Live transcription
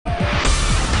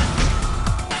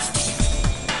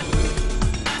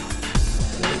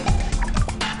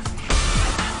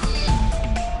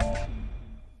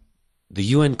The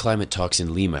UN climate talks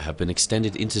in Lima have been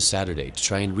extended into Saturday to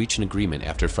try and reach an agreement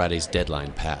after Friday's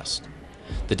deadline passed.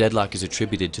 The deadlock is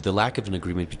attributed to the lack of an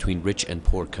agreement between rich and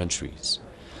poor countries.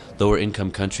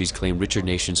 Lower-income countries claim richer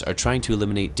nations are trying to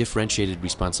eliminate differentiated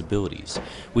responsibilities,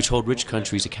 which hold rich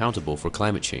countries accountable for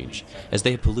climate change, as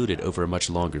they have polluted over a much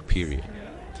longer period.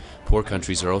 Poor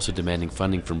countries are also demanding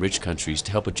funding from rich countries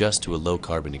to help adjust to a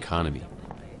low-carbon economy.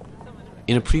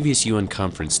 In a previous UN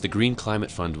conference, the Green Climate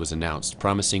Fund was announced,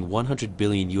 promising $100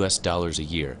 billion a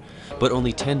year, but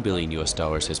only $10 billion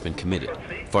has been committed,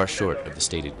 far short of the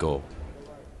stated goal.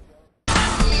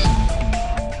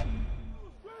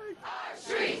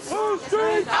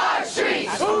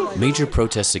 Major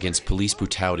protests against police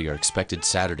brutality are expected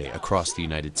Saturday across the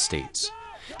United States.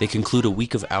 They conclude a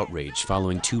week of outrage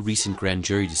following two recent grand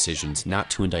jury decisions not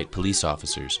to indict police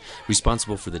officers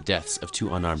responsible for the deaths of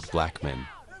two unarmed black men.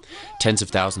 Tens of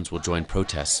thousands will join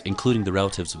protests, including the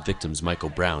relatives of victims Michael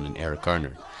Brown and Eric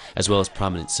Garner, as well as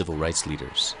prominent civil rights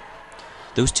leaders.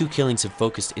 Those two killings have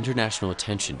focused international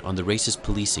attention on the racist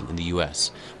policing in the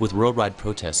U.S., with worldwide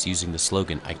protests using the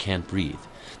slogan, "I can't breathe,"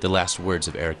 the last words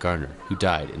of Eric Garner, who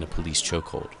died in a police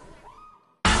chokehold.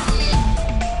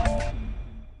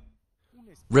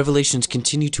 Revelations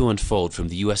continue to unfold from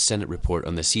the U.S. Senate report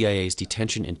on the CIA's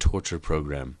detention and torture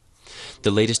program.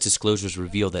 The latest disclosures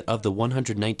reveal that of the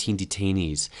 119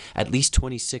 detainees, at least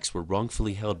 26 were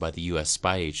wrongfully held by the U.S.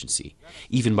 spy agency,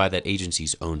 even by that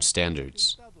agency's own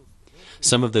standards.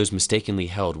 Some of those mistakenly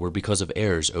held were because of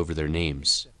errors over their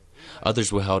names.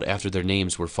 Others were held after their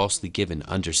names were falsely given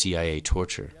under CIA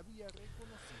torture.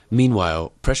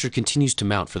 Meanwhile, pressure continues to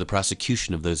mount for the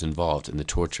prosecution of those involved in the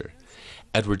torture.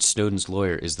 Edward Snowden's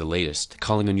lawyer is the latest,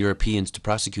 calling on Europeans to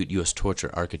prosecute U.S.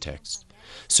 torture architects.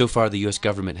 So far, the U.S.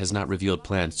 government has not revealed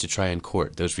plans to try and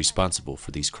court those responsible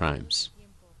for these crimes.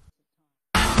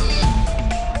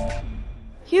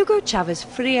 Hugo Chavez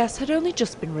Frias had only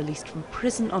just been released from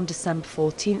prison on December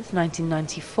 14,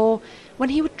 1994, when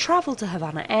he would travel to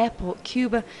Havana Airport,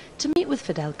 Cuba, to meet with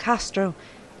Fidel Castro,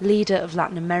 leader of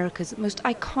Latin America's most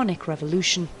iconic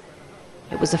revolution.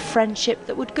 It was a friendship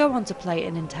that would go on to play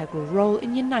an integral role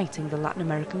in uniting the Latin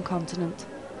American continent.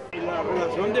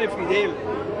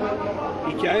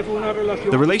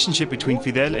 The relationship between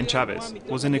Fidel and Chavez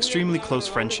was an extremely close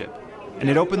friendship, and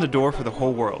it opened the door for the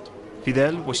whole world.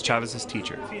 Fidel was Chavez's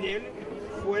teacher.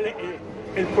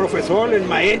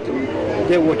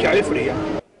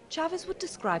 Chavez would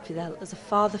describe Fidel as a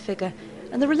father figure,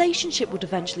 and the relationship would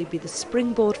eventually be the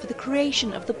springboard for the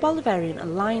creation of the Bolivarian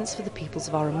Alliance for the Peoples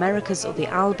of Our Americas, or the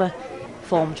ALBA,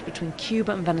 formed between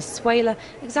Cuba and Venezuela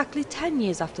exactly 10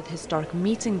 years after the historic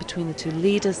meeting between the two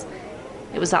leaders.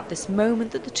 It was at this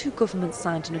moment that the two governments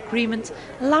signed an agreement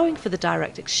allowing for the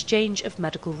direct exchange of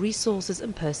medical resources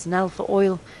and personnel for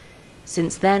oil.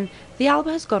 Since then, the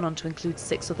ALBA has gone on to include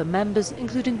 6 other members,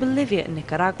 including Bolivia and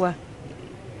Nicaragua.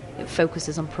 It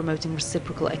focuses on promoting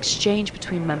reciprocal exchange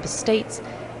between member states,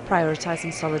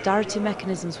 prioritising solidarity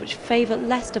mechanisms which favour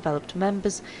less developed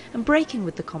members, and breaking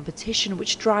with the competition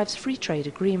which drives free trade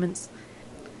agreements.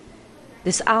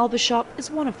 This ALBA shop is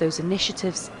one of those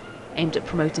initiatives. Aimed at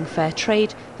promoting fair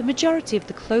trade, the majority of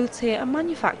the clothes here are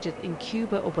manufactured in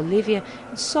Cuba or Bolivia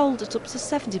and sold at up to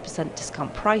 70%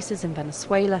 discount prices in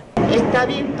Venezuela.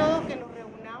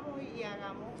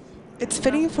 It's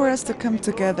fitting for us to come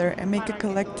together and make a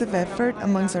collective effort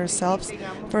amongst ourselves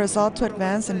for us all to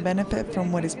advance and benefit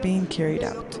from what is being carried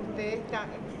out.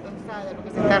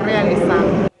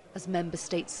 As member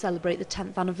states celebrate the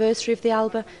 10th anniversary of the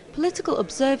ALBA, political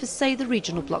observers say the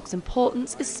regional bloc's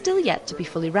importance is still yet to be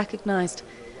fully recognised.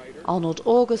 Arnold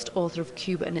August, author of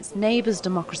Cuba and Its Neighbours,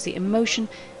 Democracy in Motion,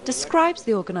 describes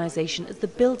the organisation as the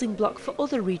building block for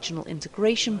other regional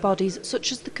integration bodies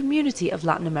such as the Community of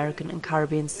Latin American and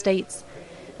Caribbean States.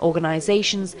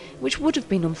 Organisations which would have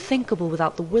been unthinkable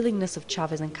without the willingness of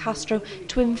Chavez and Castro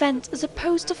to invent as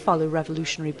opposed to follow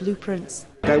revolutionary blueprints.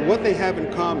 What they have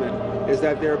in common is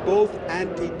that they're both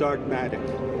anti-dogmatic.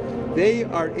 They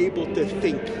are able to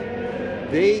think.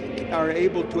 They are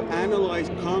able to analyze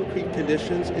concrete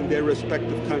conditions in their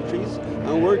respective countries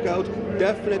and work out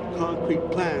definite concrete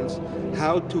plans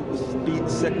how to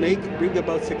bring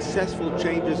about successful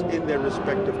changes in their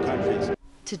respective countries.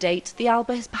 To date, the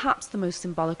ALBA is perhaps the most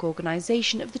symbolic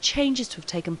organisation of the changes to have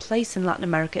taken place in Latin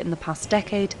America in the past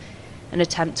decade, an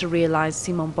attempt to realise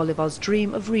Simón Bolívar's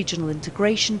dream of regional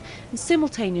integration and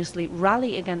simultaneously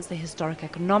rally against the historic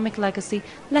economic legacy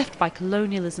left by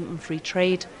colonialism and free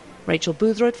trade. Rachel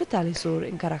Boothroyd for Telesur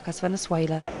in Caracas,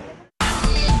 Venezuela.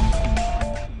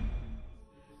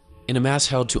 In a mass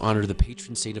held to honor the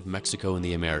patron saint of Mexico and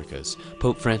the Americas,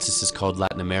 Pope Francis has called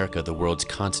Latin America the world's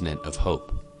continent of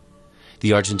hope.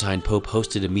 The Argentine Pope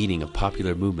hosted a meeting of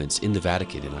popular movements in the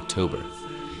Vatican in October.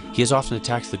 He has often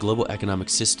attacked the global economic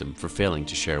system for failing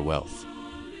to share wealth.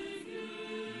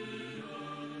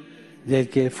 We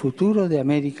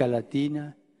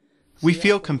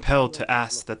feel compelled to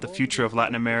ask that the future of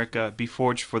Latin America be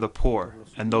forged for the poor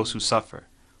and those who suffer,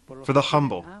 for the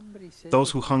humble,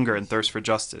 those who hunger and thirst for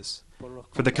justice,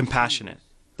 for the compassionate,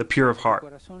 the pure of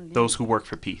heart, those who work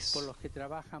for peace.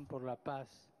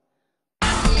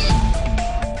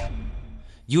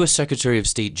 U.S. Secretary of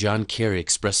State John Kerry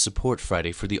expressed support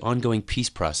Friday for the ongoing peace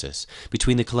process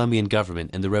between the Colombian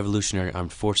government and the Revolutionary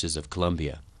Armed Forces of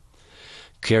Colombia.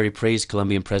 Kerry praised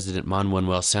Colombian President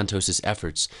Manuel Santos'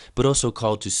 efforts, but also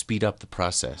called to speed up the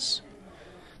process.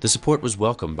 The support was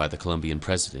welcomed by the Colombian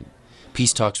president.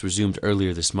 Peace talks resumed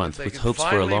earlier this month with hopes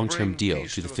for a long-term deal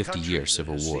to the 50-year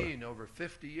civil war.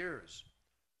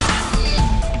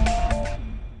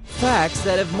 Facts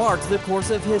that have marked the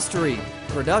course of history.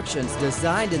 Productions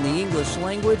designed in the English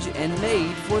language and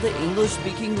made for the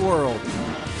English-speaking world.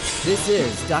 This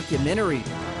is Documentary.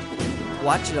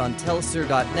 Watch it on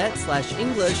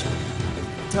telesur.net/English.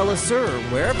 Telesur,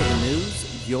 wherever the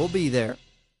news, you'll be there.